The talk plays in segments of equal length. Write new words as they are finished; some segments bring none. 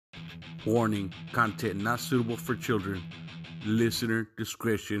Warning, content not suitable for children. Listener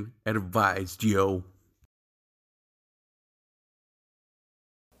discretion advised, yo.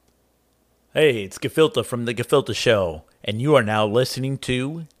 Hey, it's Gefilta from The Gefilta Show, and you are now listening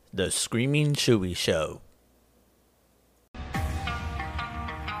to The Screaming Chewy Show.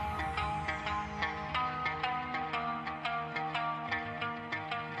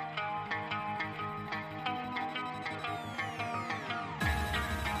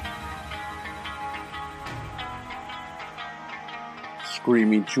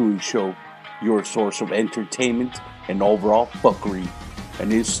 Screaming Chewy Show, your source of entertainment and overall fuckery.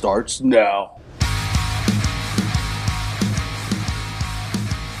 And it starts now.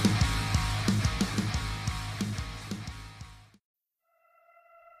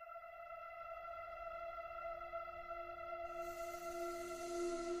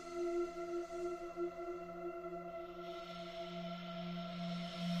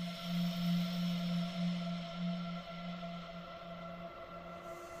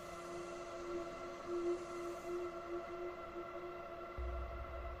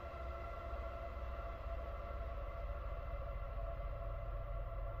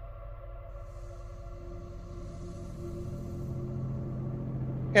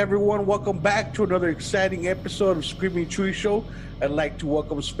 Hey everyone, welcome back to another exciting episode of Screaming Chewy Show. I'd like to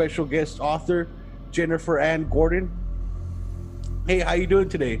welcome special guest author Jennifer Ann Gordon. Hey, how you doing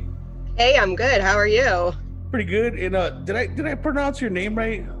today? Hey, I'm good. How are you? Pretty good. And did I pronounce your name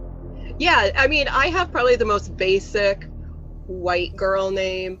right? Yeah, I mean, I have probably the most basic white girl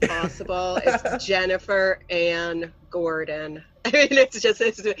name possible. It's Jennifer Ann Gordon. I mean, it's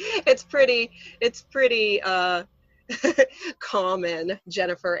pretty common,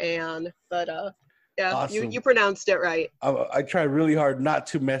 Jennifer Ann, but yeah, Awesome. you pronounced it right. I try really hard not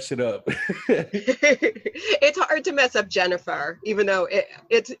to mess it up. It's hard to mess up Jennifer, even though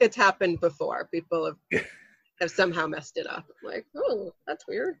it's happened before. People have somehow messed it up. I'm like, oh, that's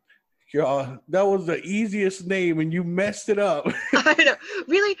weird. Yeah, that was the easiest name and you messed it up. I know.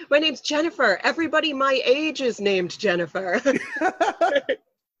 Really? My name's Jennifer. Everybody my age is named Jennifer.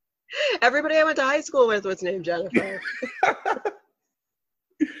 Everybody I went to high school with was named Jennifer.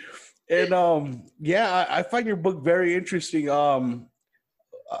 And yeah, I find your book very interesting.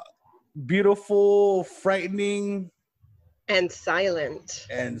 Beautiful, frightening, And silent.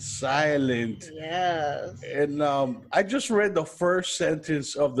 Yes. And I just read the first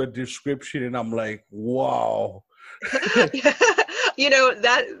sentence of the description and I'm like, wow. You know,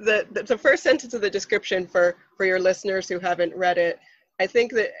 that the first sentence of the description for your listeners who haven't read it, I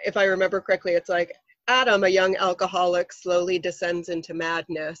think that if I remember correctly, it's like, Adam, a young alcoholic, slowly descends into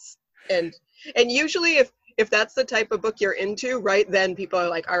madness. And usually if that's the type of book you're into, right then people are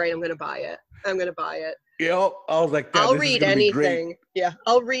like, all right, I'm going to buy it. Yeah, I was like, I'll read anything. Yeah,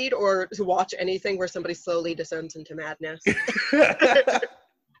 I'll read or watch anything where somebody slowly descends into madness.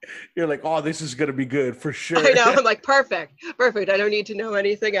 You're like, oh, this is going to be good for sure. I know. I'm like, perfect. I don't need to know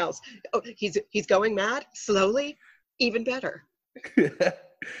anything else. Oh, he's going mad slowly, even better.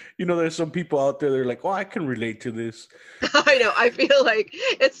 You know, there's some people out there, they're like, oh, I can relate to this. I know. I feel like,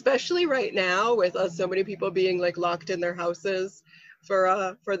 especially right now with so many people being like locked in their houses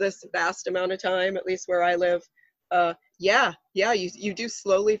for this vast amount of time, at least where I live. You do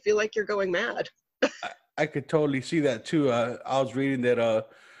slowly feel like you're going mad. I could totally see that too. I was reading that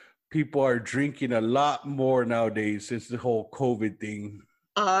people are drinking a lot more nowadays since the whole COVID thing.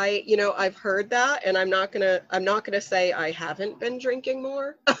 I've heard that, and I'm not gonna say I haven't been drinking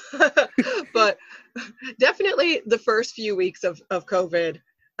more, but definitely the first few weeks of COVID,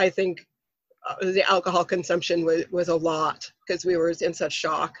 I think the alcohol consumption was a lot because we were in such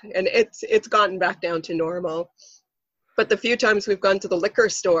shock, and it's gotten back down to normal. But the few times we've gone to the liquor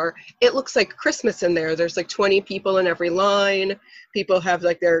store, it looks like Christmas in there. There's like 20 people in every line. People have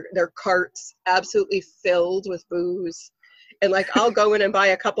like their carts absolutely filled with booze. And like, I'll go in and buy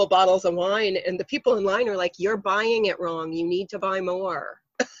a couple bottles of wine, and the people in line are like, you're buying it wrong. You need to buy more.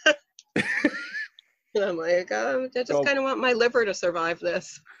 And I'm like, I just kind of want my liver to survive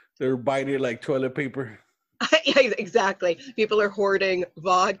this. They're buying it like toilet paper. Yeah, exactly. People are hoarding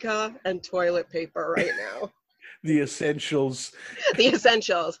vodka and toilet paper right now. The essentials. The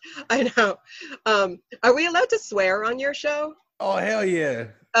essentials. I know. Are we allowed to swear on your show? Oh, hell yeah.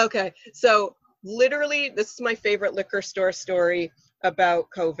 Okay. So literally, this is my favorite liquor store story about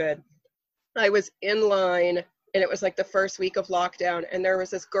COVID. I was in line, and it was like the first week of lockdown, and there was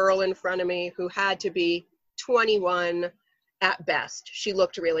this girl in front of me who had to be 21 at best. She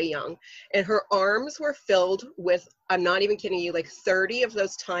looked really young, and her arms were filled with, I'm not even kidding you, like 30 of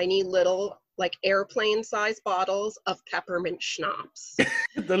those tiny little like airplane-sized bottles of peppermint schnapps.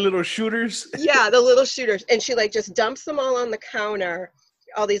 The little shooters. Yeah, the little shooters. And she like just dumps them all on the counter,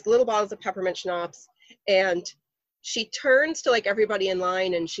 all these little bottles of peppermint schnapps. And she turns to like everybody in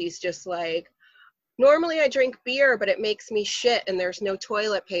line and she's just like, normally I drink beer, but it makes me shit and there's no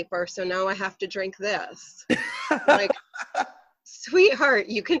toilet paper. So now I have to drink this. Like, sweetheart,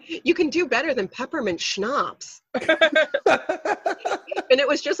 you can do better than peppermint schnapps. And it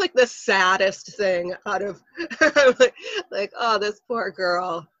was just like the saddest thing out of like, oh, this poor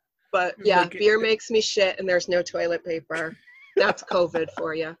girl. But yeah, beer makes me shit and there's no toilet paper. That's COVID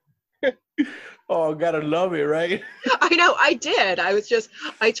for you. Oh, gotta love it, right? I know, I did.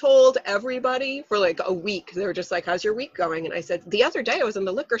 I told everybody for like a week. They were just like, how's your week going? And I said, the other day I was in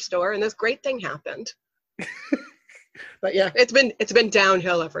the liquor store and this great thing happened. But yeah, it's been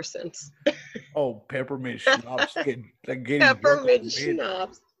downhill ever since. Oh, peppermint schnapps. Peppermint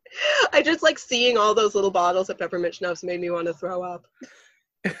schnapps. I just like seeing all those little bottles of peppermint schnapps made me want to throw up.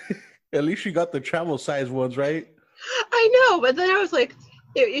 At least you got the travel size ones, right? I know, but then I was like,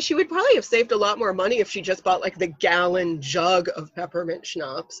 she would probably have saved a lot more money if she just bought like the gallon jug of peppermint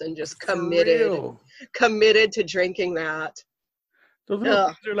schnapps and just committed to drinking that. Those little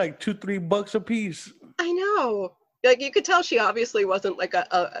things are like $2-3 a piece. I know. Like you could tell she obviously wasn't like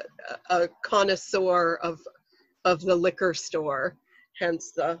a connoisseur of the liquor store,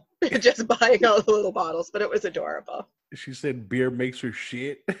 hence the just buying all the little bottles, but it was adorable. She said beer makes her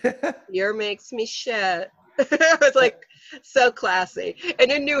shit. Beer makes me shit. I was like, so classy.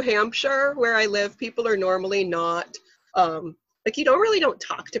 And in New Hampshire, where I live, people are normally not, like you don't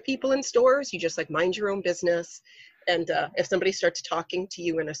talk to people in stores. You just like mind your own business. And if somebody starts talking to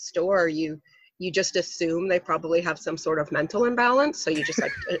you in a store, you just assume they probably have some sort of mental imbalance. So you just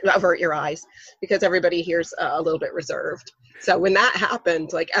like avert your eyes because everybody here's a little bit reserved. So when that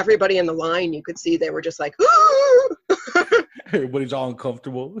happened, like everybody in the line, you could see they were just like, everybody's all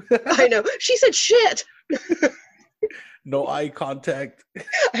uncomfortable. I know. She said shit. No eye contact.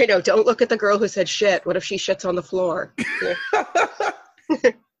 I know. Don't look at the girl who said shit. What if she shits on the floor?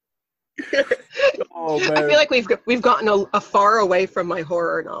 Oh, man. I feel like we've gotten a far away from my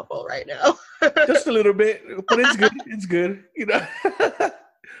horror novel right now. Just a little bit, but it's good. It's good. You know,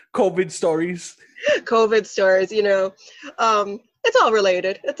 COVID stories. You know, it's all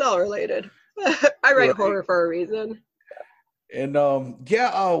related. I write horror for a reason. And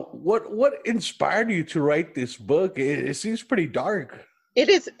what inspired you to write this book? It seems pretty dark. It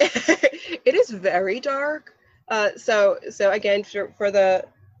is. It is very dark. So again, for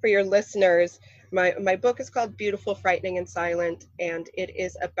your listeners, my book is called Beautiful, Frightening, and Silent, and it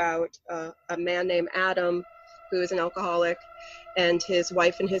is about a man named Adam who is an alcoholic, and his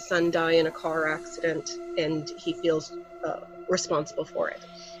wife and his son die in a car accident, and he feels responsible for it.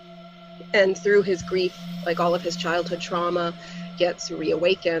 And through his grief, like all of his childhood trauma gets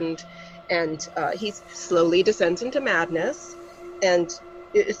reawakened, and he slowly descends into madness. And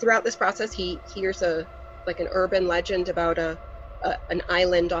throughout this process, he hears an urban legend about an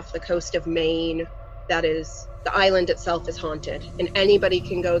island off the coast of Maine that is, the island itself is haunted, and anybody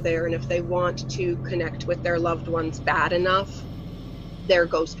can go there, and if they want to connect with their loved ones bad enough, their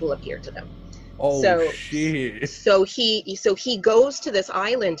ghost will appear to them. Oh, shit. So he goes to this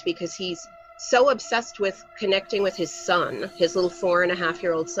island because he's so obsessed with connecting with his son, his little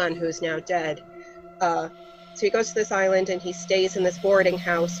 4.5-year-old son who is now dead. So he goes to this island and he stays in this boarding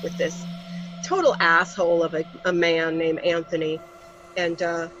house with this total asshole of a man named Anthony, and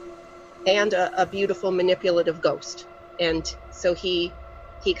a beautiful manipulative ghost. And so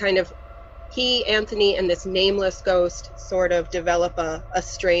Anthony and this nameless ghost sort of develop a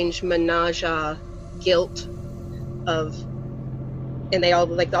strange menage a guilt and they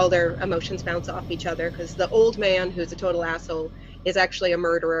all their emotions bounce off each other, because the old man, who's a total asshole, is actually a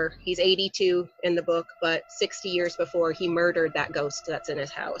murderer. He's 82 in the book, but 60 years before, he murdered that ghost that's in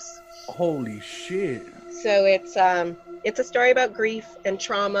his house. Holy shit. So it's a story about grief and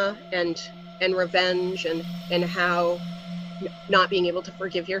trauma and revenge and how not being able to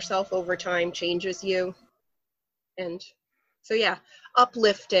forgive yourself over time changes you. And so yeah,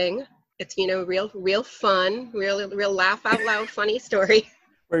 uplifting. It's, real fun, real laugh out loud funny story.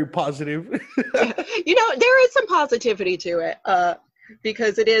 Very positive. Yeah. There is some positivity to it,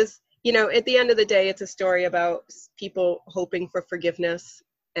 because it is, at the end of the day, it's a story about people hoping for forgiveness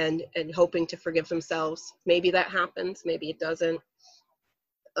and hoping to forgive themselves. Maybe that happens, maybe it doesn't.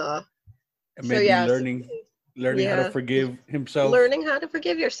 And maybe learning how to forgive himself. Learning how to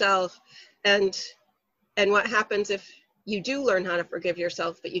forgive yourself, and what happens if you do learn how to forgive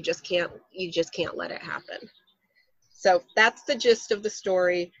yourself, but you just can't let it happen. So that's the gist of the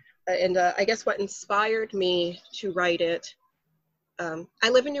story. And I guess what inspired me to write it, I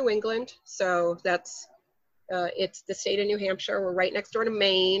live in New England, so that's it's the state of New Hampshire. We're right next door to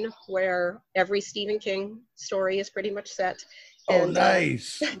Maine, where every Stephen King story is pretty much set. Oh, And,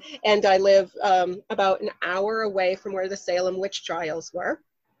 nice. And I live about an hour away from where the Salem witch trials were.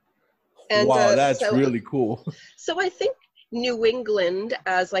 And, wow, that's really cool. So I think New England,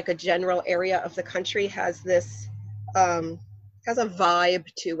 as like a general area of the country, has this has a vibe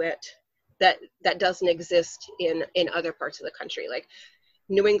to it that doesn't exist in other parts of the country. Like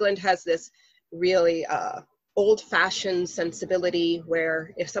New England has this really old-fashioned sensibility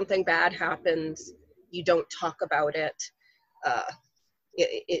where if something bad happens, you don't talk about it.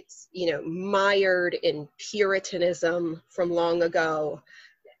 It's, you know, mired in Puritanism from long ago.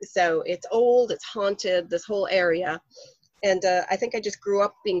 So it's old, it's haunted, this whole area. And I think I just grew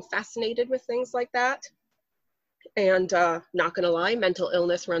up being fascinated with things like that. And not gonna lie, mental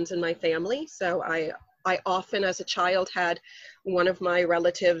illness runs in my family. So I often as a child had one of my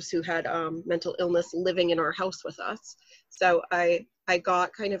relatives who had mental illness living in our house with us. So I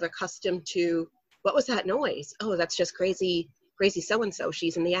got kind of accustomed to, what was that noise? Oh, that's just crazy so-and-so,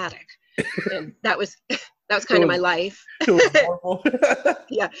 she's in the attic. And that was kind of my life. It was normal.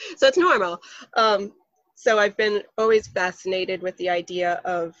 Yeah, so it's normal. So I've been always fascinated with the idea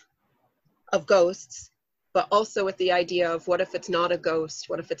of ghosts, but also with the idea of what if it's not a ghost?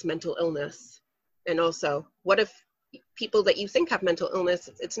 What if it's mental illness? And also, what if people that you think have mental illness,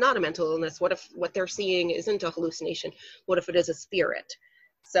 it's not a mental illness? What if what they're seeing isn't a hallucination? What if it is a spirit?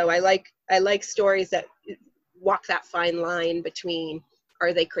 So I like stories that walk that fine line between,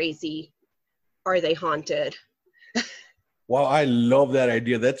 are they crazy? Are they haunted? Wow, I love that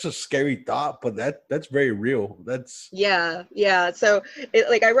idea. That's a scary thought, but that's very real. That's yeah. So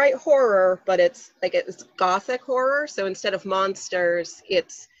like I write horror, but it's gothic horror. So instead of monsters,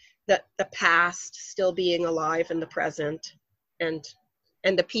 it's the past still being alive in the present, and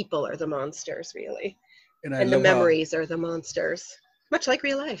the people are the monsters really, and the memories are the monsters, much like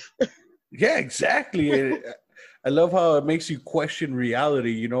real life. Yeah, exactly. I love how it makes you question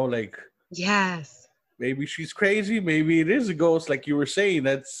reality. You know, like yes. Maybe she's crazy. Maybe it is a ghost, like you were saying.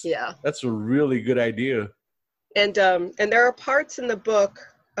 That's a really good idea. And there are parts in the book,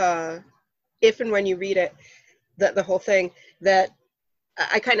 if and when you read it, the whole thing, that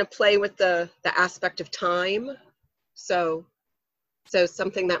I kind of play with the aspect of time. So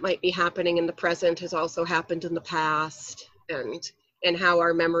something that might be happening in the present has also happened in the past, and how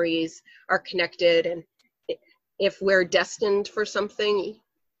our memories are connected, and if we're destined for something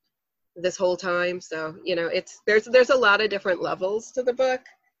this whole time. So, you know, there's a lot of different levels to the book,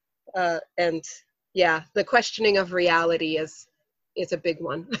 and yeah, the questioning of reality is a big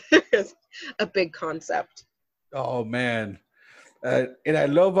one. It's a big concept. Oh man, and I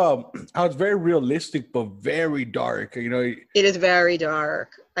love how it's very realistic but very dark. You know, it is very dark.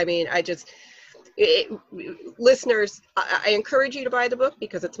 I mean, listeners, I encourage you to buy the book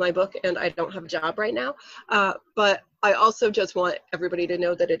because it's my book and I don't have a job right now. But I also just want everybody to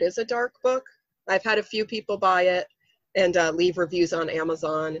know that it is a dark book. I've had a few people buy it and leave reviews on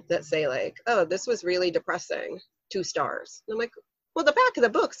Amazon that say like, oh, this was really depressing, 2 stars. And I'm like, well, the back of the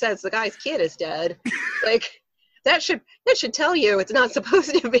book says the guy's kid is dead. Like that should tell you it's not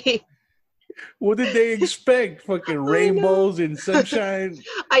supposed to be. What did they expect? Fucking rainbows and sunshine?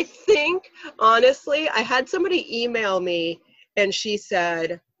 I think, honestly, I had somebody email me and she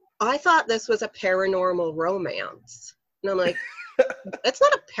said, I thought this was a paranormal romance. And I'm like, that's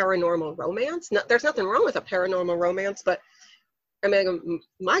not a paranormal romance. No, there's nothing wrong with a paranormal romance, but I mean,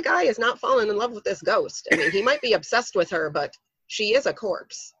 my guy is not falling in love with this ghost. I mean, he might be obsessed with her, but she is a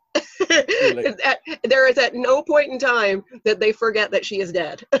corpse. There is at no point in time that they forget that she is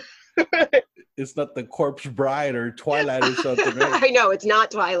dead. It's not the Corpse Bride or Twilight or something, right? I know, it's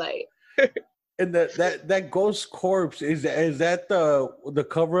not Twilight. And that ghost corpse, is that the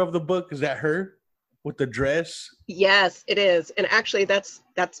cover of the book? Is that her with the dress? Yes, it is. And actually that's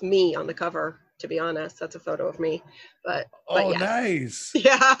me on the cover, to be honest. That's a photo of me. But yes. Nice.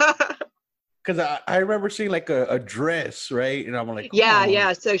 Yeah. Because I remember seeing like a dress, right? And I'm like,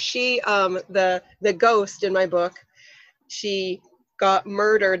 yeah. So she, the ghost in my book, she got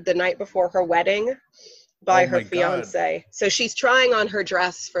murdered the night before her wedding by her fiance. God. So she's trying on her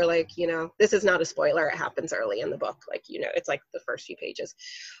dress for like, you know, this is not a spoiler. It happens early in the book. Like, you know, it's like the first few pages.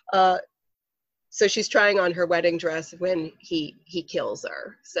 So she's trying on her wedding dress when he kills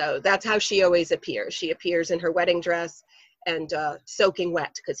her. So that's how she always appears. She appears in her wedding dress and soaking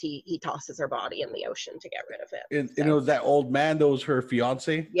wet because he tosses her body in the ocean to get rid of it. And you know, that old man that was her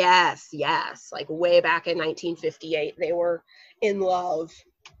fiance? Yes. Like way back in 1958, they were in love.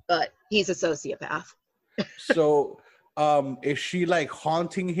 but he's a sociopath. So, is she like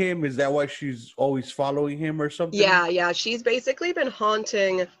haunting him? Is that why she's always following him or something? Yeah. She's basically been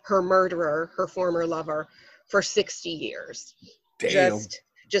haunting her murderer, her former lover, for 60 years. Damn.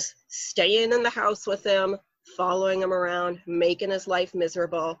 Just staying in the house with him, following him around, making his life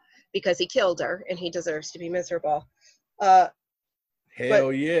miserable because he killed her and he deserves to be miserable.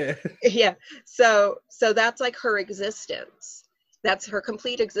 Hell yeah. Yeah. So that's like her existence. That's her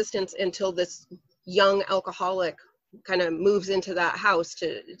complete existence until this young alcoholic kind of moves into that house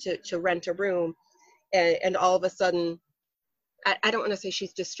to rent a room. And all of a sudden, I don't want to say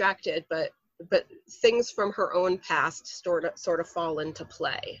she's distracted, but things from her own past sort of fall into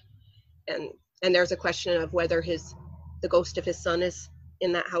play. And there's a question of whether the ghost of his son is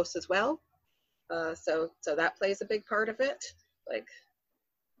in that house as well. So that plays a big part of it. Like,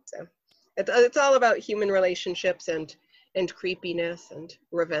 so it's all about human relationships and creepiness and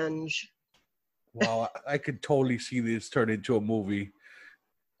revenge. Wow, I could totally see this turn into a movie.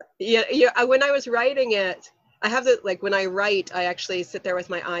 Yeah. When I was writing it, I have like when I write, I actually sit there with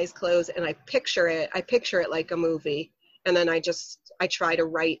my eyes closed and I picture it like a movie, and then I try to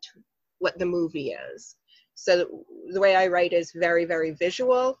write what the movie is. So the way I write is very, very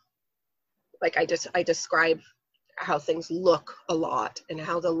visual. Like I describe how things look a lot and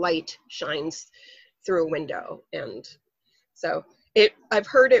how the light shines through a window. And so I've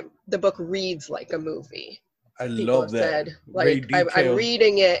heard the book reads like a movie. People love that. Said, like, I'm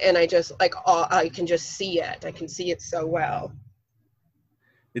reading it and I just like, I can just see it. I can see it so well.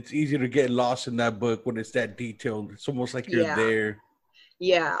 It's easy to get lost in that book when it's that detailed. It's almost like you're there.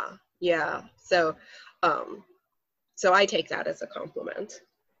 Yeah. So I take that as a compliment.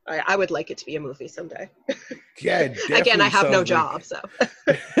 I would like it to be a movie someday. Yeah, definitely. Again, I have no job, so.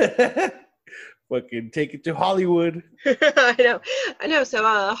 Fucking take it to Hollywood. I know. So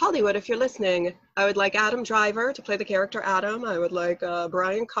Hollywood, if you're listening, I would like Adam Driver to play the character Adam. I would like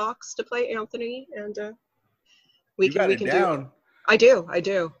Brian Cox to play Anthony, and we can do. I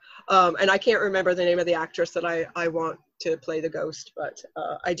do. And I can't remember the name of the actress that I want to play the ghost, but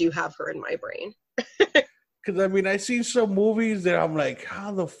I do have her in my brain. Because, I mean, I see some movies that I'm like,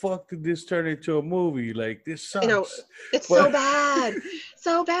 how the fuck did this turn into a movie? Like, this sucks. It's so bad.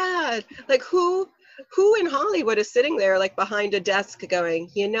 So bad. Like, who in Hollywood is sitting there, like, behind a desk going,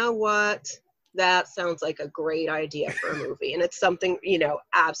 you know what? That sounds like a great idea for a movie. And it's something,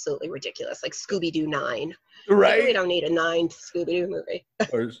 absolutely ridiculous, like Scooby-Doo 9. Right. Like, we don't need a 9 Scooby-Doo movie.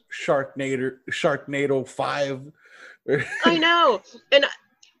 Or Sharknado 5. I know.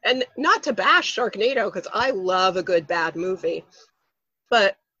 And not to bash Sharknado, because I love a good bad movie,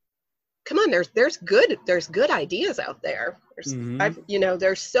 but come on, there's good ideas out there.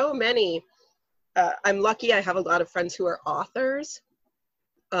 There's so many. I'm lucky. I have a lot of friends who are authors.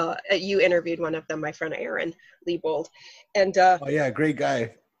 You interviewed one of them, my friend Aaron Liebold, and oh yeah, great guy,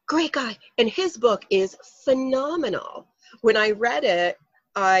 and his book is phenomenal. When I read it,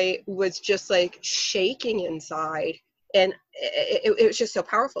 I was just like shaking inside. And it was just so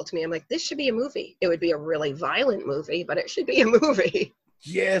powerful to me. I'm like, this should be a movie. It would be a really violent movie, but it should be a movie.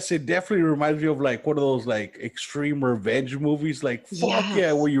 Yes, it definitely reminds me of like one of those like extreme revenge movies. Like, fuck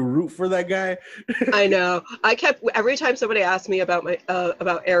yeah, where you root for that guy. I know. Every time somebody asks me about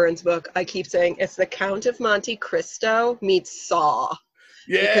about Aaron's book, I keep saying it's the Count of Monte Cristo meets Saw.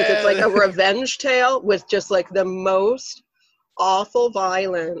 Yeah. Because it's like a revenge tale with just like the most awful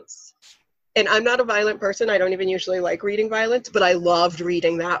violence. And I'm not a violent person. I don't even usually like reading violence, but I loved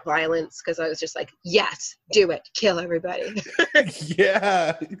reading that violence because I was just like, yes, do it. Kill everybody.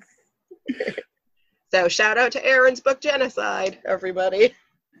 Yeah. So shout out to Aaron's book, Genocide, everybody.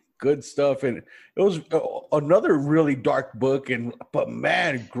 Good stuff. And it was another really dark book, but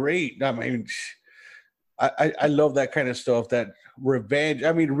man, great. I mean, I love that kind of stuff, that revenge.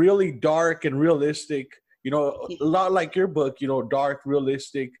 I mean, really dark and realistic, a lot like your book, dark,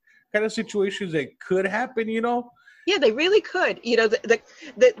 realistic kind of situations that could happen, Yeah, they really could.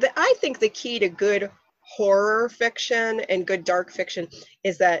 I think the key to good horror fiction and good dark fiction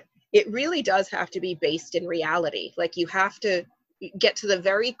is that it really does have to be based in reality. Like, you have to get to the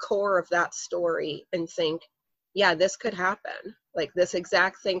very core of that story and think, yeah, this could happen. Like, this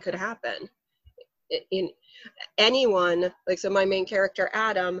exact thing could happen. In anyone, like, so my main character,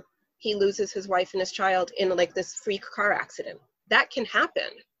 Adam, he loses his wife and his child in like this freak car accident. That can happen.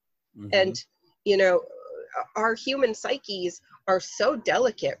 Mm-hmm. And, our human psyches are so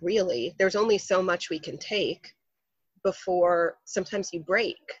delicate, really. There's only so much we can take before sometimes you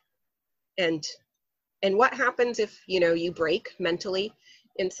break. And what happens if, you break mentally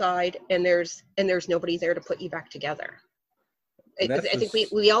inside and there's nobody there to put you back together? I think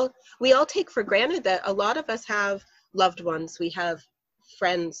we all take for granted that a lot of us have loved ones, we have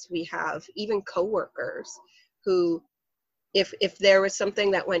friends, we have even coworkers who, if there was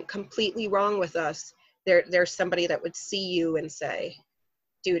something that went completely wrong with us, there's somebody that would see you and say,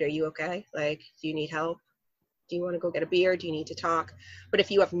 dude, are you okay? Like, do you need help? Do you want to go get a beer? Do you need to talk? But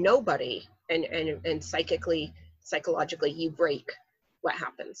if you have nobody, and psychologically you break, what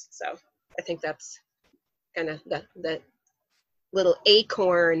happens? So I think that's kind of the little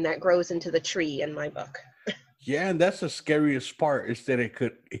acorn that grows into the tree in my book. Yeah, and that's the scariest part, is that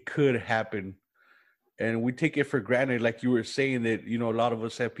it could happen. And we take it for granted, like you were saying, that, you know, a lot of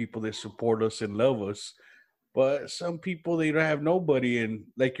us have people that support us and love us, but some people, they don't have nobody. And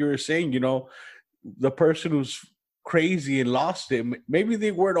like you were saying, you know, the person who's crazy and lost it, maybe they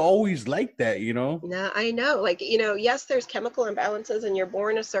weren't always like that, you know? No, I know. Like, you know, yes, there's chemical imbalances and you're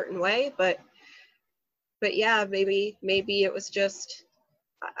born a certain way, but yeah, maybe it was just,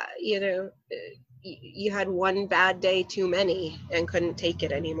 you know, you had one bad day too many and couldn't take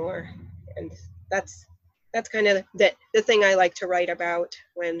it anymore. And that's kind of the thing I like to write about,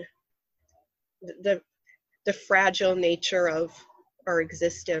 when the fragile nature of our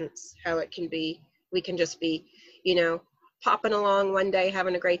existence, how it can be, we can just be, you know, popping along one day,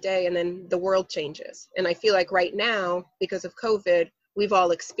 having a great day, and then the world changes. And I feel like right now, because of COVID, we've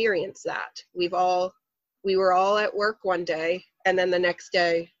all experienced that. We were all at work one day, and then the next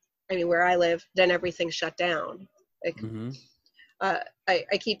day, I mean, where I live, then everything shut down. Like,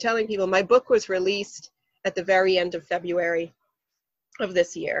 I keep telling people, my book was released at the very end of February of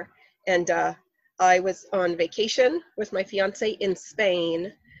this year. And I was on vacation with my fiance in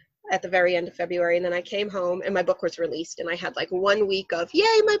Spain at the very end of February. And then I came home and my book was released. And I had like 1 week of,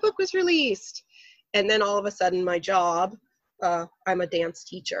 yay, my book was released. And then all of a sudden my job, I'm a dance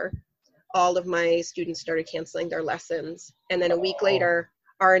teacher. All of my students started canceling their lessons. And then a week later,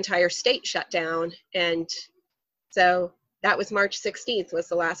 our entire state shut down. And so that was March 16th was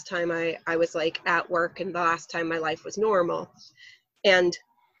the last time I was like at work, and the last time my life was normal. And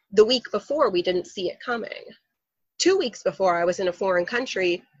the week before, we didn't see it coming. 2 weeks before, I was in a foreign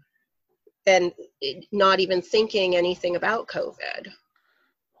country and not even thinking anything about COVID.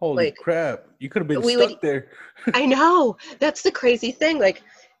 Holy crap. You could have been stuck there. I know. That's the crazy thing. Like,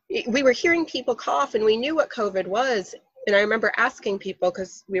 we were hearing people cough and we knew what COVID was. And I remember asking people,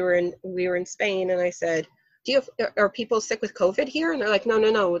 because we were in Spain, and I said, are people sick with COVID here? And they're like, no,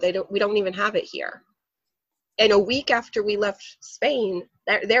 we don't even have it here. And a week after we left Spain,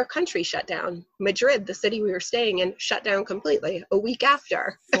 their country shut down. Madrid, the city we were staying in, shut down completely a week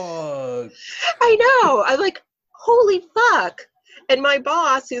after. Fuck. I know. I'm like, holy fuck. And my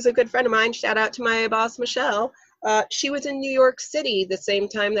boss, who's a good friend of mine, shout out to my boss, Michelle, she was in New York City the same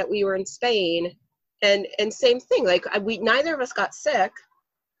time that we were in Spain. And same thing, like we neither of us got sick,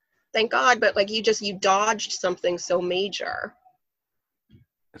 thank God, but like you dodged something so major.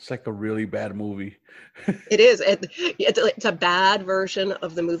 It's like a really bad movie. It is. It's a bad version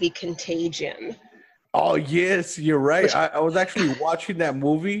of the movie Contagion. Oh yes, you're right. I was actually watching that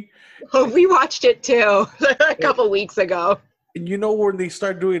movie. Oh, we watched it too a couple weeks ago. And you know when they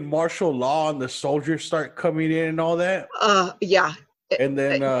start doing martial law and the soldiers start coming in and all that? Yeah. And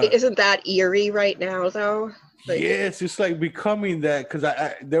then isn't that eerie right now though? Like, yes, it's like becoming that, because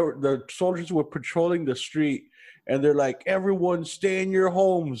the soldiers were patrolling the street and they're like, everyone stay in your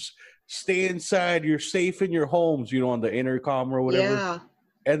homes, stay inside, you're safe in your homes, you know, on the intercom or whatever. Yeah.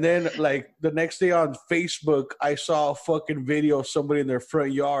 And then like the next day on Facebook, I saw a fucking video of somebody in their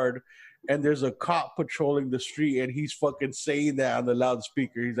front yard, and there's a cop patrolling the street, and he's fucking saying that on the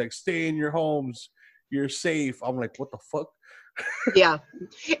loudspeaker. He's like, stay in your homes, you're safe. I'm like, what the fuck? Yeah.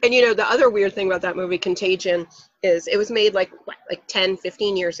 And you know, the other weird thing about that movie Contagion is it was made like 10,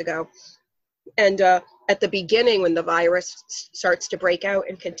 15 years ago. And at the beginning, when the virus starts to break out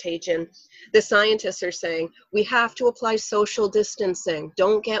in Contagion, the scientists are saying, we have to apply social distancing.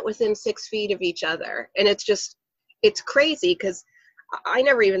 Don't get within 6 feet of each other. And it's crazy, because I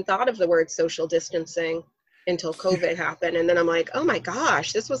never even thought of the word social distancing until COVID happened. And then I'm like, oh my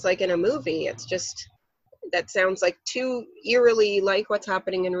gosh, this was like in a movie. It's just, that sounds like too eerily like what's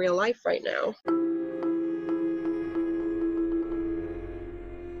happening in real life right now.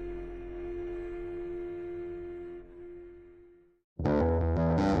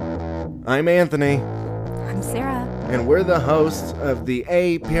 I'm Anthony. I'm Sarah. And we're the hosts of the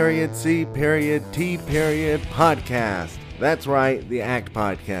A.C.T. podcast. That's right, the ACT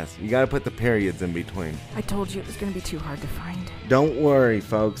podcast. You gotta put the periods in between. I told you it was gonna be too hard to find. Don't worry,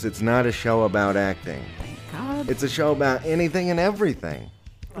 folks. It's not a show about acting. Thank God. It's a show about anything and everything.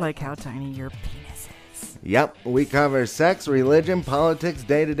 Like how tiny your penis is. Yep, we cover sex, religion, politics,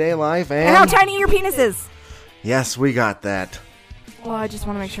 day-to-day life, And how and... tiny your penis is. Yes, we got that. Well, I just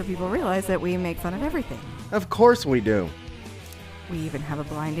want to make sure people realize that we make fun of everything. Of course we do. We even have a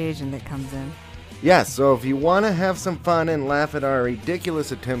blind Asian that comes in. Yes, so if you want to have some fun and laugh at our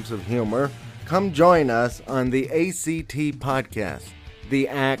ridiculous attempts of humor, come join us on the ACT Podcast, the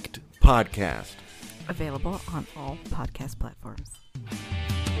ACT Podcast. Available on all podcast platforms.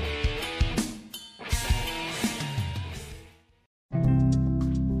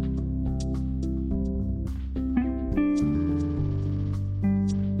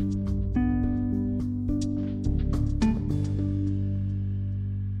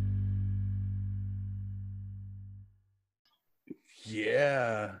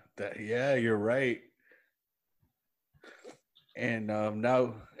 Yeah, you're right. And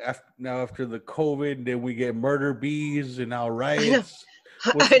now after the COVID, then we get murder bees and now riots.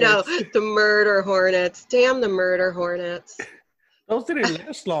 I know, the murder hornets. Damn the murder hornets. Those didn't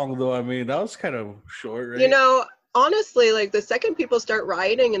last long, though. I mean, that was kind of short, right? You know, honestly, like the second people start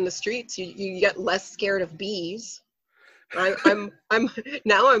rioting in the streets, you get less scared of bees. I'm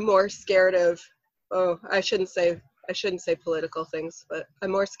more scared of. Oh, I shouldn't say political things, but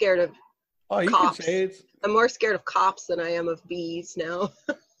I'm more scared of cops. Can say it. I'm more scared of cops than I am of bees now.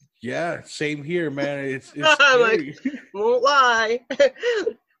 Yeah, same here, man. It's I'm scary. like, won't lie.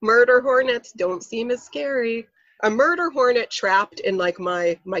 Murder hornets don't seem as scary. A murder hornet trapped in like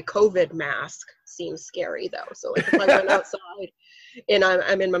my COVID mask seems scary though. So like if I went outside and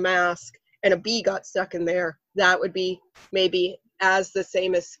I'm in my mask and a bee got stuck in there, that would be maybe the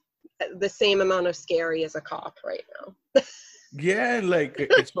same amount of scary as a cop right now. Yeah, like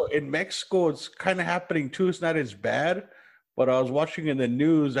so in Mexico, it's kind of happening too. It's not as bad, but I was watching in the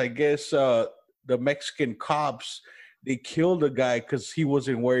news. I guess the Mexican cops, they killed a guy because he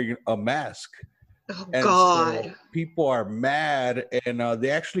wasn't wearing a mask. Oh And God! so people are mad, and they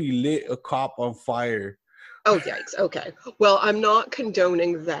actually lit a cop on fire. Oh yikes! Okay, well I'm not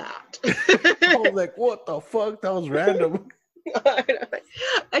condoning that. I was like, what the fuck? That was random.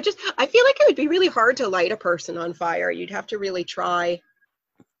 I feel like it would be really hard to light a person on fire. You'd have to really try.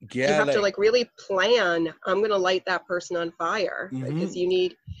 Yeah, you have to like really plan. I'm going to light that person on fire because you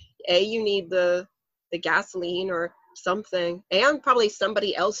need the gasoline or something, and probably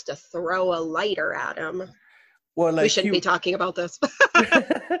somebody else to throw a lighter at him. Well, like we shouldn't be talking about this.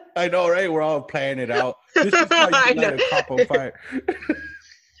 I know, right? We're all planning it out. This is how you light a cop on fire.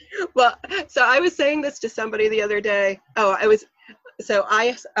 Well, so I was saying this to somebody the other day. I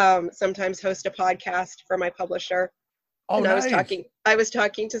sometimes host a podcast for my publisher. Oh, and nice. I was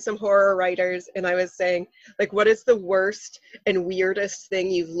talking to some horror writers, and I was saying, like, what is the worst and weirdest thing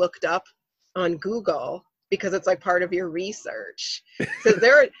you've looked up on Google? Because it's like part of your research. So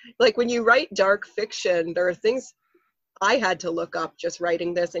there, like when you write dark fiction, there are things I had to look up just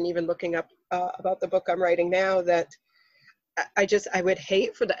writing this, and even looking up about the book I'm writing now, that I would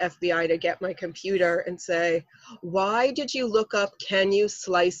hate for the FBI to get my computer and say, why did you look up, can you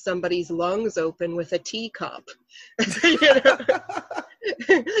slice somebody's lungs open with a teacup? It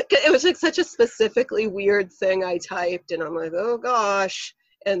was like such a specifically weird thing I typed, and I'm like, oh gosh.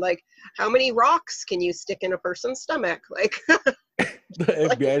 And like, how many rocks can you stick in a person's stomach? Like, the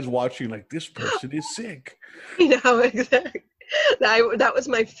FBI is watching, like, this person is sick. You know, exactly. That was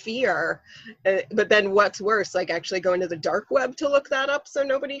my fear. But then what's worse, like actually going to the dark web to look that up so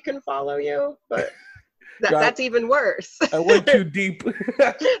nobody can follow you? But that's even worse. I went too deep.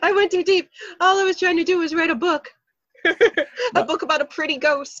 I went too deep. All I was trying to do was write a book. A book about a pretty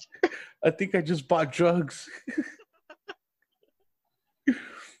ghost. I think I just bought drugs.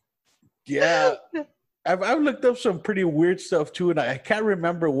 Yeah. I've looked up some pretty weird stuff too, and I can't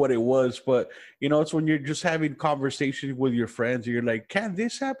remember what it was, but you know, it's when you're just having conversations with your friends, and you're like, can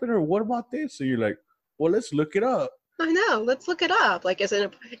this happen, or what about this? So you're like, well, let's look it up. I know, let's look it up. Like, is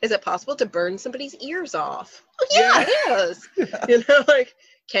it possible to burn somebody's ears off? Oh, yeah, it is. You know, like,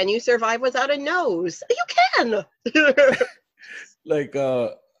 can you survive without a nose? You can. Like,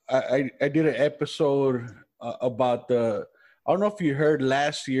 I did an episode about I don't know if you heard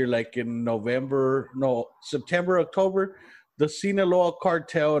last year, like in September, October, the Sinaloa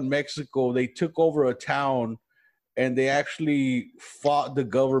cartel in Mexico, they took over a town, and they actually fought the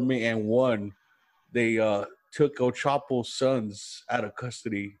government and won. They took El Chapo's sons out of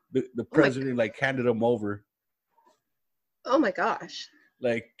custody. The president handed them over. Oh my gosh.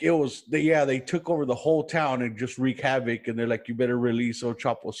 Like it was, they took over the whole town and just wreak havoc. And they're like, you better release El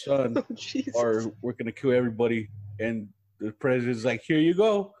Chapo's son, or we're going to kill everybody. And the president's like, here you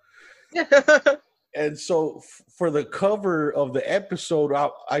go. And so for the cover of the episode,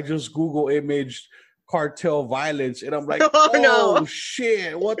 I just Google imaged cartel violence, and I'm like, Oh, no.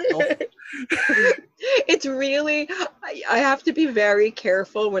 shit, what the? It's really, I have to be very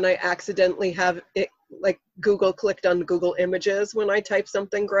careful when I accidentally have it, like Google clicked on Google Images when I type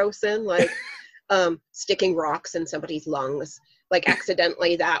something gross in, like sticking rocks in somebody's lungs. Like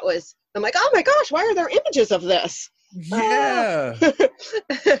accidentally I'm like, oh my gosh, why are there images of this? Yeah.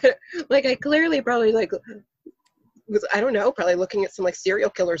 Like I clearly probably like, was, I don't know, probably looking at some like serial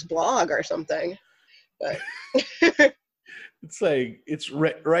killer's blog or something. But It's like, it's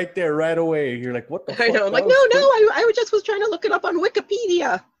right there, right away. You're like, what the fuck? I know. I'm like, no, I just was trying to look it up on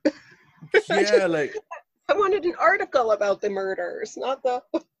Wikipedia. Yeah, like, I wanted an article about the murders, not the.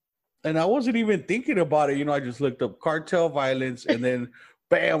 and I wasn't even thinking about it. I just looked up cartel violence, and then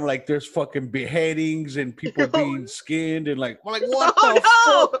bam, like there's fucking beheadings and people being skinned, and like, I'm like, what the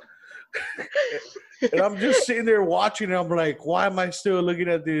fuck? And I'm just sitting there watching, and I'm like, why am I still looking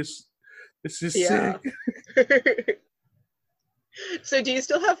at this? This is sick. So do you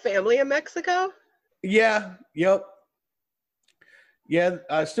still have family in Mexico? Yeah, yep. Yeah,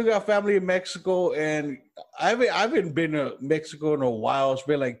 I still got family in Mexico, and I haven't been to Mexico in a while. It's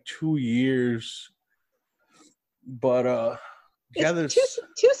been like 2 years. But yeah, there's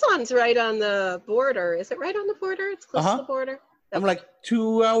Tucson's right on the border. Is it right on the border? It's close to the border. I'm like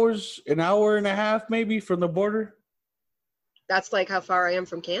 2 hours, an hour and a half maybe from the border. That's like how far I am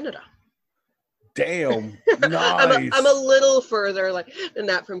from Canada. Damn, nice. I'm a little further than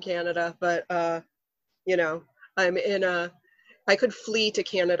that from Canada, but I'm in I could flee to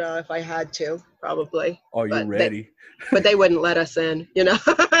Canada if I had to, probably. Oh, you're ready. But they wouldn't let us in, They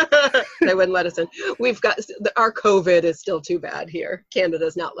wouldn't let us in. Our COVID is still too bad here.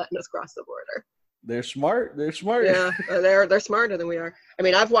 Canada's not letting us cross the border. They're smart. Yeah, they're smarter than we are. I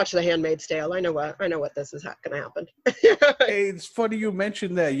mean, I've watched The Handmaid's Tale. I know what this is going to happen. Hey, it's funny you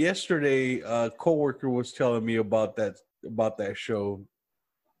mentioned that. Yesterday, a coworker was telling me about that show.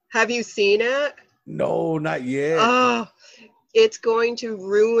 Have you seen it? No, not yet. Oh, it's going to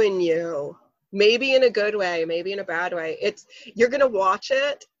ruin you. Maybe in a good way, maybe in a bad way. You're going to watch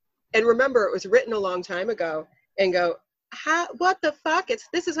it and remember it was written a long time ago and go, what the fuck?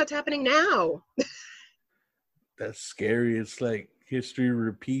 This is what's happening now. That's scary. It's like history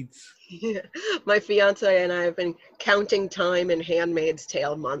repeats. Yeah. My fiance and I have been counting time in Handmaid's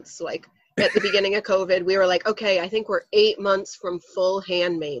Tale months. Like at the beginning of COVID, we were like, okay, I think we're 8 months from full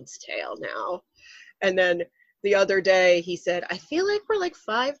Handmaid's Tale now. And then the other day he said, I feel like we're like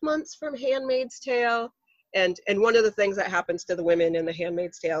 5 months from Handmaid's Tale. And one of the things that happens to the women in The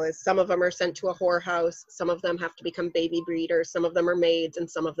Handmaid's Tale is some of them are sent to a whorehouse, some of them have to become baby breeders, some of them are maids, and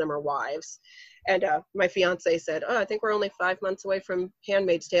some of them are wives. And my fiance said, I think we're only 5 months away from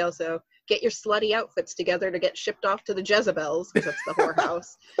Handmaid's Tale, so get your slutty outfits together to get shipped off to the Jezebels, because it's the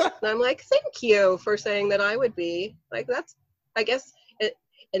whorehouse. And I'm like, thank you for saying that I would be. Like, that's, I guess,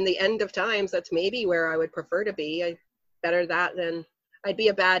 in the end of times, that's maybe where I would prefer to be. Better that than, I'd be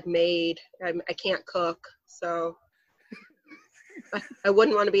a bad maid. I can't cook. So I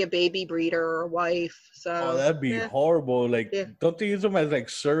wouldn't want to be a baby breeder or a wife. So that'd be horrible. Like, don't they use them as like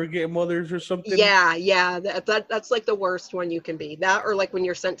surrogate mothers or something? Yeah. That's like the worst one you can be. That or like when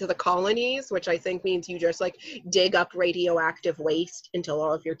you're sent to the colonies, which I think means you just like dig up radioactive waste until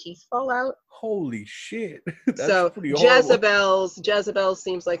all of your teeth fall out. Holy shit. That's so pretty horrible. Jezebels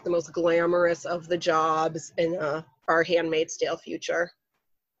seems like the most glamorous of the jobs in our Handmaid's Tale future.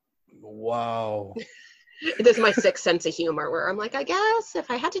 Wow. This is my sixth sense of humor where I'm like, I guess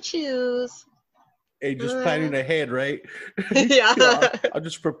if I had to choose. Hey, just planning ahead, right? Yeah. I'll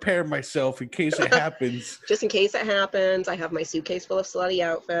just prepare myself in case it happens. Just in case it happens. I have my suitcase full of slutty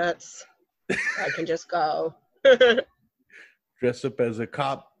outfits. I can just go. Dress up as a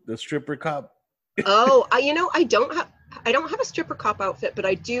cop, the stripper cop. Oh, I don't have a stripper cop outfit, but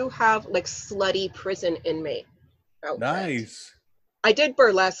I do have like slutty prison inmate outfits. Nice. I did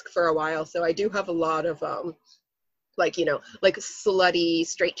burlesque for a while, so I do have a lot of like slutty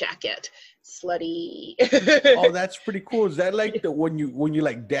straitjacket, slutty. Oh, that's pretty cool. Is that like when you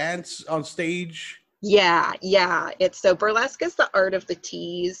like dance on stage? Yeah. It's so burlesque is the art of the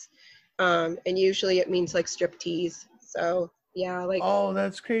tease, and usually it means like strip tease. So yeah, like. Oh,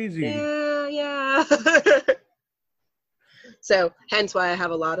 that's crazy. Yeah. So hence why I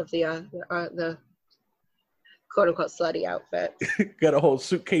have a lot of the quote-unquote slutty outfit. Got a whole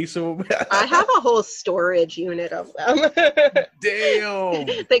suitcase of them. I have a whole storage unit of them. Damn.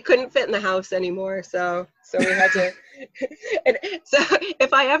 They couldn't fit in the house anymore, so we had to. And so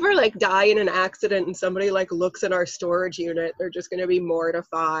if I ever like die in an accident and somebody like looks at our storage unit, they're just going to be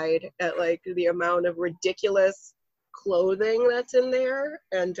mortified at like the amount of ridiculous clothing that's in there.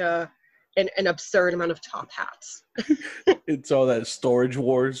 And an absurd amount of top hats. It's all that Storage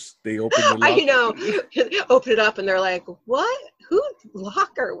Wars. They open the locker. I know. Open it up and they're like, what? Whose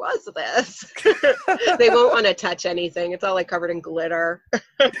locker was this? They won't want to touch anything. It's all like covered in glitter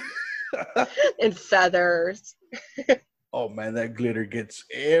and feathers. Oh man, that glitter gets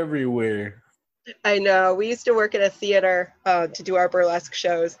everywhere. I know. We used to work at a theater to do our burlesque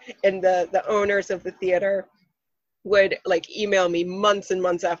shows, and the owners of the theater would like email me months and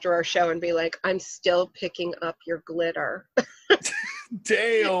months after our show and be like, I'm still picking up your glitter.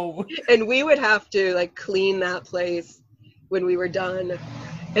 Damn. And we would have to like clean that place when we were done,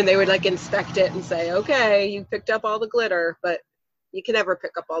 and they would like inspect it and say, okay, you picked up all the glitter, but you can never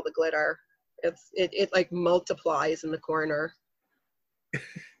pick up all the glitter. It like multiplies in the corner.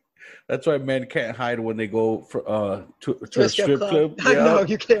 That's why men can't hide when they go for to a strip club. I know,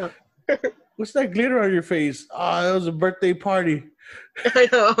 you can't. What's that glitter on your face? Oh, it was a birthday party. I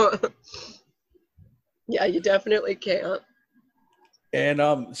know. Yeah, you definitely can't.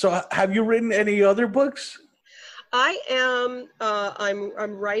 And so have you written any other books? I am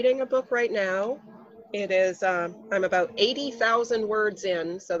I'm writing a book right now. It is I'm about 80,000 words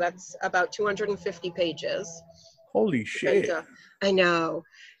in, so that's about 250 pages. Holy shit. And, I know.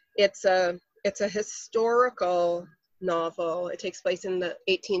 It's a historical novel. It takes place in the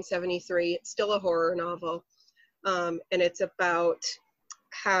 1873. It's still a horror novel. And it's about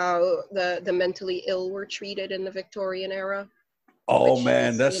how the mentally ill were treated in the Victorian era. Oh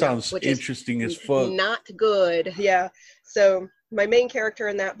man, that sounds interesting as fuck. Not good. Yeah. So my main character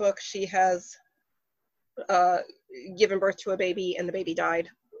in that book, she has given birth to a baby, and the baby died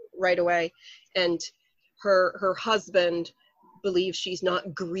right away. And her husband believes she's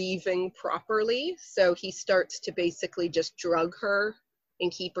not grieving properly, so he starts to basically just drug her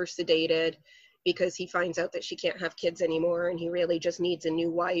and keep her sedated because he finds out that she can't have kids anymore, and he really just needs a new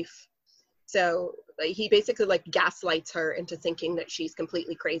wife. So he basically like gaslights her into thinking that she's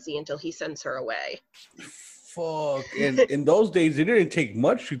completely crazy until he sends her away. Fuck. And in those days, it didn't take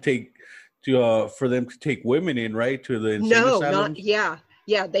much for them to take women in, right? To the insane asylums? Yeah,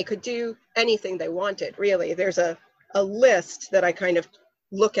 they could do anything they wanted, really. There's a list that I kind of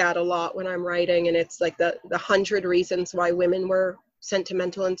look at a lot when I'm writing, and it's like the 100 reasons why women were sent to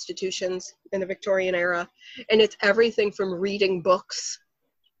mental institutions in the Victorian era. And it's everything from reading books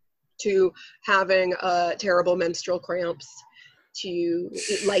to having terrible menstrual cramps, to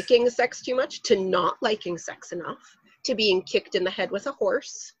liking sex too much, to not liking sex enough, to being kicked in the head with a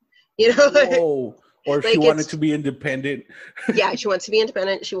horse. You know? Whoa. Or like she wanted to be independent. Yeah, she wants to be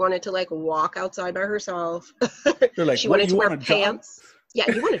independent. She wanted to like walk outside by herself. They're like, she wanted to wear pants.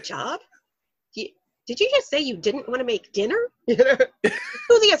 Yeah, you want a job? Did you just say you didn't want to make dinner? To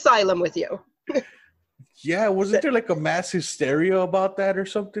the asylum with you. Yeah, wasn't there like a mass hysteria about that or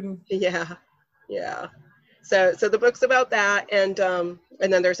something? Yeah. So the book's about that, and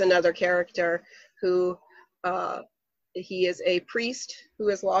then there's another character who he is a priest who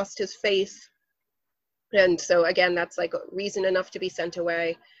has lost his faith. And so again, that's like reason enough to be sent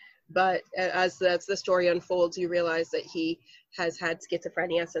away. But as the story unfolds, you realize that he has had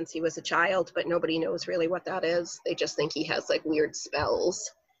schizophrenia since he was a child, but nobody knows really what that is. They just think he has like weird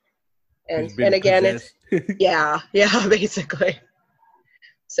spells. And again, possessed. It's yeah, basically.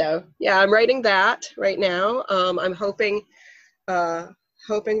 So yeah, I'm writing that right now. I'm hoping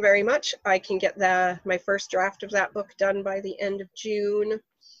very much I can get my first draft of that book done by the end of June.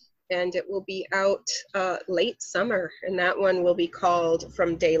 And it will be out late summer, and that one will be called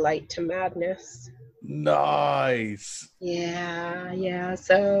From Daylight to Madness. Nice. Yeah.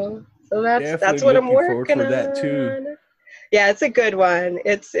 So that's Definitely what I'm looking working forward for on. that too. Yeah, it's a good one.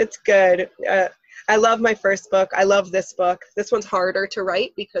 It's good. I love my first book. I love this book. This one's harder to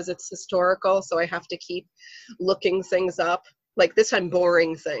write because it's historical, so I have to keep looking things up. Like this time,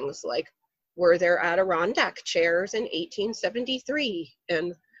 boring things like, were there Adirondack chairs in 1873?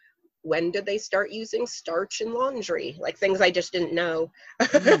 And when did they start using starch in laundry? Like things I just didn't know.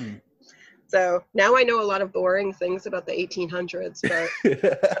 So now I know a lot of boring things about the 1800s, but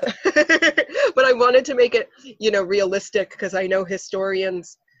but I wanted to make it, realistic, because I know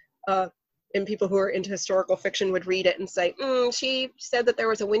historians and people who are into historical fiction would read it and say, she said that there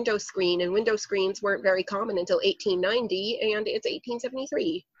was a window screen, and window screens weren't very common until 1890, and it's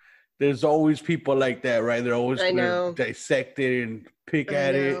 1873. There's always people like that, right? They're always going to dissect it and pick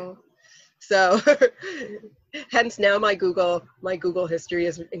at it. So hence now my Google history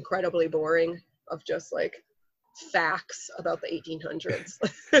is incredibly boring, of just like facts about the 1800s.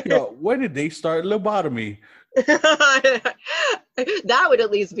 When did they start lobotomy? That would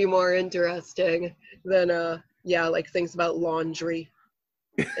at least be more interesting than like things about laundry.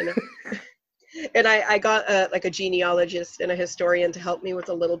 And, and I got like a genealogist and a historian to help me with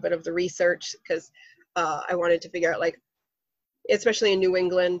a little bit of the research because I wanted to figure out, like, especially in New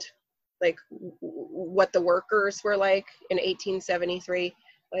England, like what the workers were like in 1873,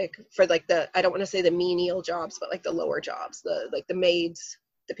 like for like I don't want to say the menial jobs, but like the lower jobs, the maids,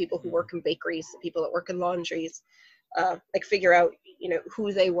 the people who work in bakeries, the people that work in laundries, like figure out,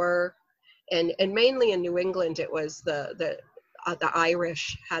 who they were. And mainly in New England, it was the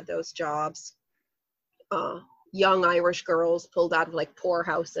Irish had those jobs. Young Irish girls pulled out of like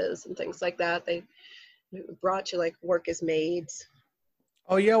poorhouses and things like that. They brought to like work as maids.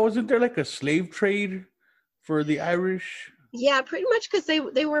 Oh yeah, wasn't there like a slave trade for the Irish? Yeah, pretty much, because they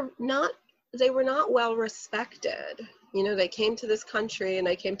were not well respected. They came to this country and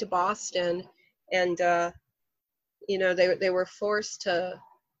they came to Boston, and they were forced to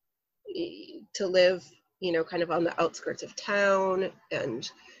live, kind of on the outskirts of town, and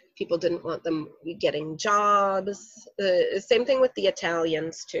people didn't want them getting jobs. Same thing with the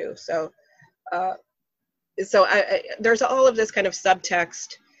Italians too. So there's all of this kind of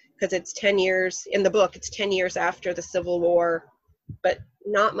subtext, because it's 10 years in the book. It's 10 years after the Civil War, but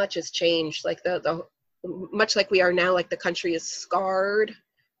not much has changed. Like much like we are now, like the country is scarred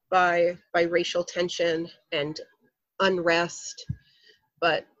by racial tension and unrest,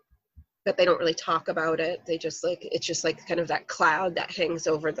 but they don't really talk about it. They just it's just like kind of that cloud that hangs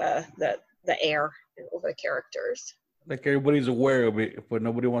over the air, over the characters. Like everybody's aware of it, but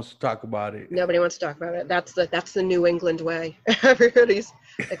nobody wants to talk about it. Nobody wants to talk about it. That's the New England way. Everybody's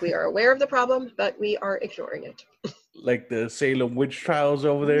like, we are aware of the problem, but we are ignoring it. Like the Salem witch trials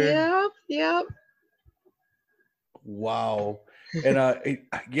over there. Yeah. Wow. And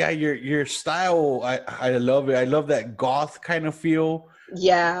yeah, your style, I love it. I love that goth kind of feel.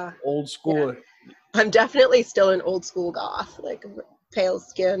 Yeah. Old school. Yeah. I'm definitely still an old school goth, like pale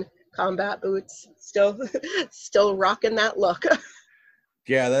skin, combat boots, still rocking that look.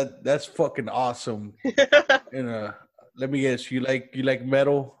 Yeah, that's fucking awesome. And let me guess, you like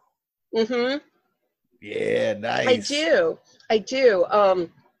metal? Mm-hmm. Yeah, nice. I do.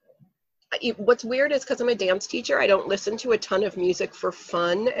 What's weird is, because I'm a dance teacher, I don't listen to a ton of music for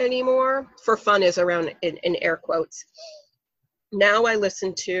fun anymore. For fun is around in air quotes. Now I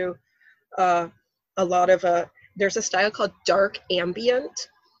listen to a lot of there's a style called dark ambient,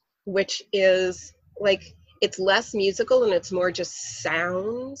 which is like, it's less musical and it's more just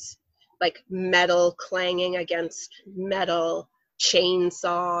sounds, like metal clanging against metal,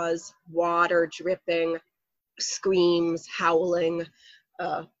 chainsaws, water dripping, screams, howling.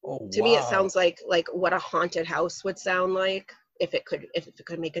 To me, it sounds like what a haunted house would sound like if it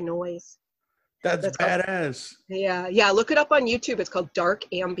could make a noise. That's badass. Yeah. Look it up on YouTube. It's called Dark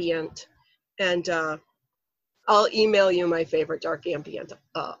Ambient, and I'll email you my favorite dark ambient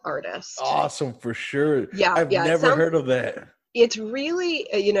artist. Awesome, for sure. Yeah, I've never heard of that. It's really,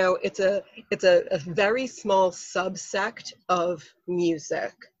 it's a very small subsect of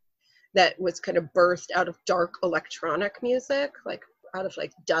music that was kind of birthed out of dark electronic music, like out of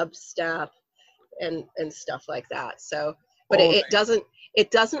like dubstep and stuff like that. So, but it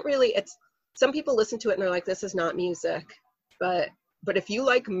doesn't really. It's, some people listen to it and they're like, this is not music, but if you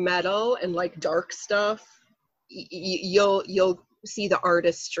like metal and like dark stuff, you'll see the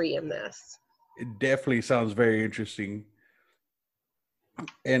artistry in this. It definitely sounds very interesting.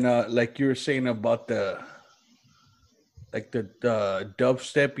 And like you were saying about the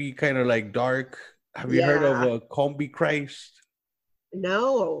dubsteppy kind of like dark. Have you heard of Combi Christ?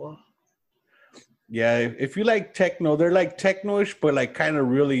 No. Yeah, if you like techno, they're like techno-ish, but like kind of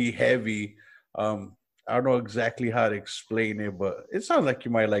really heavy. I don't know exactly how to explain it, but it sounds like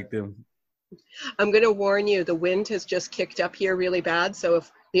you might like them. I'm going to warn you, the wind has just kicked up here really bad, so if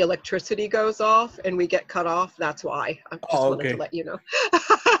the electricity goes off and we get cut off, that's why. I just wanted to let you know.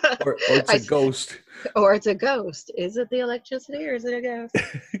 or it's a ghost. Or it's a ghost. Is it the electricity or is it a ghost?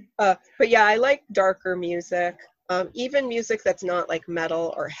 But yeah, I like darker music. Even music that's not like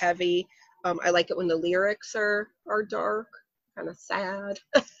metal or heavy. I like it when the lyrics are dark, kind of sad.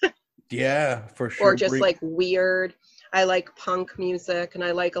 Yeah, for sure. Or just like weird. I like punk music, and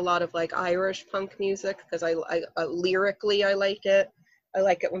I like a lot of like Irish punk music because I lyrically I like it. I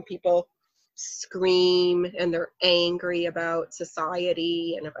like it when people scream and they're angry about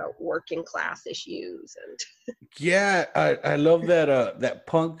society and about working class issues. And yeah, I love that that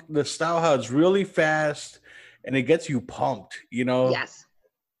punk, the style, how it's really fast and it gets you pumped, Yes.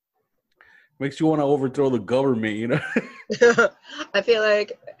 Makes you want to overthrow the government, I feel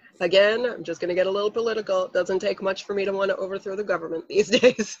like, again, I'm just going to get a little political. It doesn't take much for me to want to overthrow the government these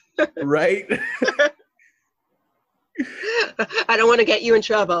days. Right? I don't want to get you in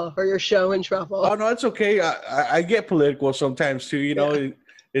trouble or your show in trouble. Oh no, it's okay. I get political sometimes too.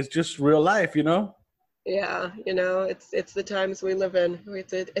 It's just real life. Yeah, it's the times we live in.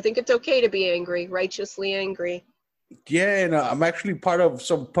 I think it's okay to be angry, righteously angry. Yeah, and I'm actually part of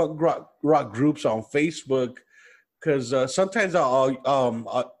some punk rock groups on Facebook because sometimes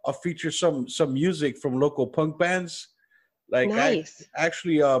I'll feature some music from local punk bands. Like Nice. I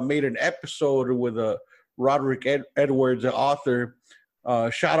actually made an episode with Roderick Edwards, the author.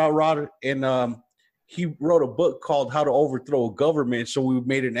 Shout out Rod, and he wrote a book called How to Overthrow a Government. So we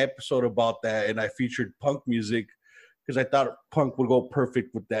made an episode about that, and I featured punk music because I thought punk would go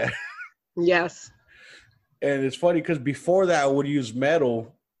perfect with that. Yes. And it's funny because before that I would use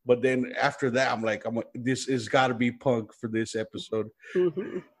metal, but then after that I'm like, this has got to be punk for this episode.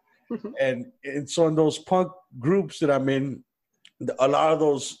 Mm-hmm. And so in those punk groups that I'm in, a lot of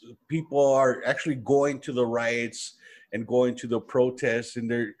those people are actually going to the riots and going to the protests, and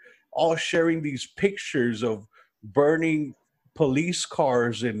they're all sharing these pictures of burning police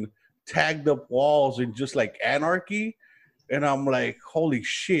cars and tagged up walls and just like anarchy. And I'm like, holy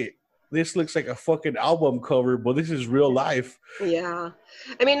shit, this looks like a fucking album cover, but this is real life. Yeah.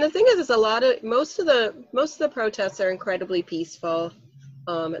 I mean, the thing is most of the protests are incredibly peaceful.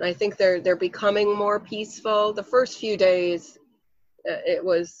 And I think they're becoming more peaceful. The first few days, it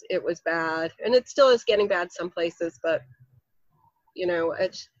was bad, and it still is getting bad some places. But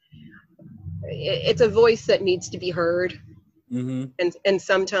it's a voice that needs to be heard, Mm-hmm. and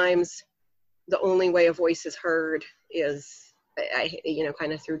sometimes the only way a voice is heard is,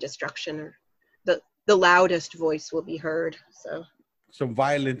 kind of through destruction, or the loudest voice will be heard. So some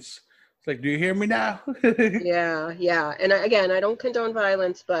violence. It's like, do you hear me now? yeah. And I don't condone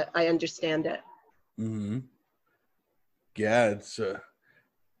violence, but I understand it. Mm-hmm. Yeah, it's a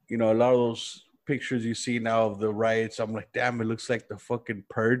lot of those pictures you see now of the riots. I'm like, damn, it looks like the fucking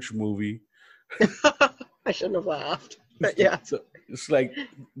Purge movie. I shouldn't have laughed, but yeah. It's like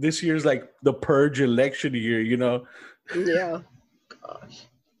this year's like the Purge election year, Yeah. Gosh.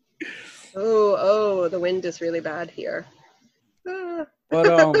 Oh, the wind is really bad here.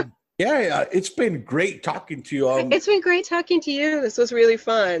 But yeah, it's been great talking to you. It's been great talking to you. This was really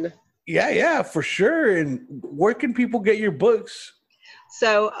fun. Yeah, for sure. And where can people get your books?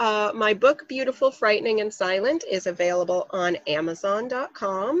 So my book, Beautiful, Frightening, and Silent, is available on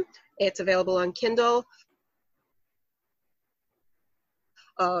Amazon.com. It's available on Kindle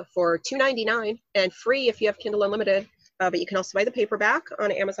for $2.99 and free if you have Kindle Unlimited. But you can also buy the paperback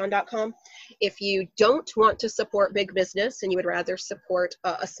on Amazon.com. If you don't want to support big business and you would rather support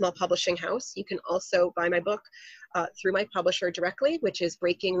a small publishing house, you can also buy my book through my publisher directly, which is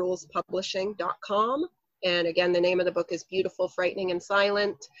breakingrulespublishing.com. And again, the name of the book is Beautiful, Frightening, and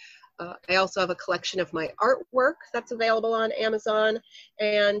Silent. I also have a collection of my artwork that's available on Amazon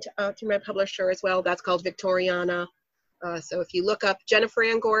and through my publisher as well. That's called Victoriana. So if you look up Jennifer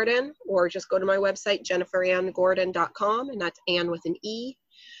Ann Gordon, or just go to my website, jenniferannGordon.com, and that's Ann with an E,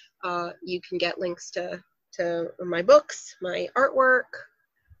 you can get links to my books, my artwork,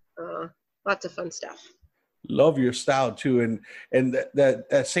 lots of fun stuff. Love your style too, and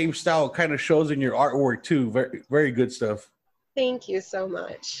that same style kind of shows in your artwork too. Very, very good stuff. Thank you so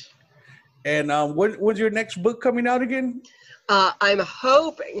much. And when's your next book coming out again? I'm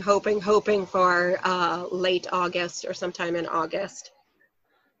hoping for late August or sometime in August.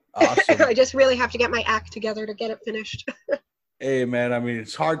 Awesome. I just really have to get my act together to get it finished. Hey, man, I mean,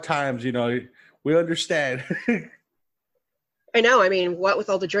 it's hard times, we understand. I know. I mean, what with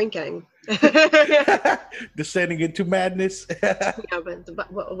all the drinking? Descending into madness. Yeah,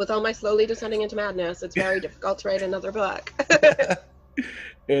 but with all my slowly descending into madness, it's very difficult to write another book.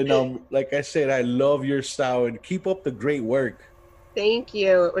 And like I said, I love your style, and keep up the great work. Thank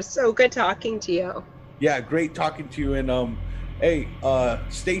you. It was so good talking to you. Yeah, great talking to you. And hey,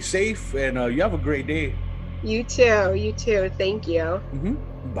 stay safe, and you have a great day. You too. Thank you.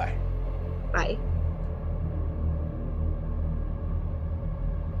 Mm-hmm. Bye. Bye.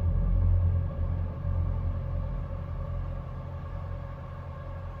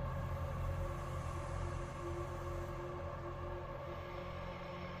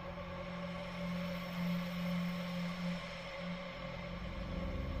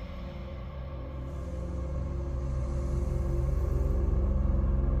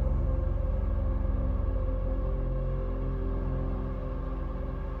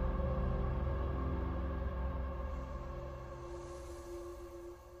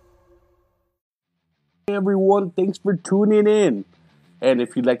 Hey everyone, thanks for tuning in. And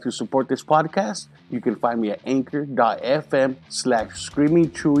if you'd like to support this podcast, you can find me at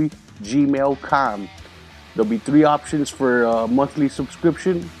anchor.fm/screamingchewy@gmail.com. There'll be 3 options for a monthly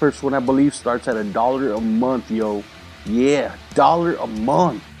subscription. First one, I believe, starts at $1 a month, yo. Yeah, $1 a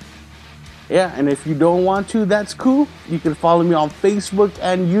month. Yeah, and if you don't want to, that's cool. You can follow me on Facebook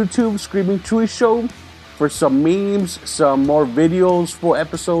and YouTube, Screaming Chewy Show, for some memes, some more videos, full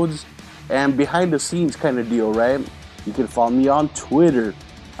episodes, and behind the scenes kind of deal, right? You can follow me on Twitter,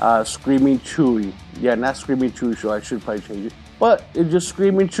 Screaming Chewy. Yeah, not Screaming Chewy Show. I should probably change it. But it's just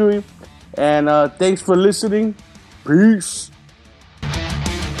Screaming Chewy. And thanks for listening. Peace.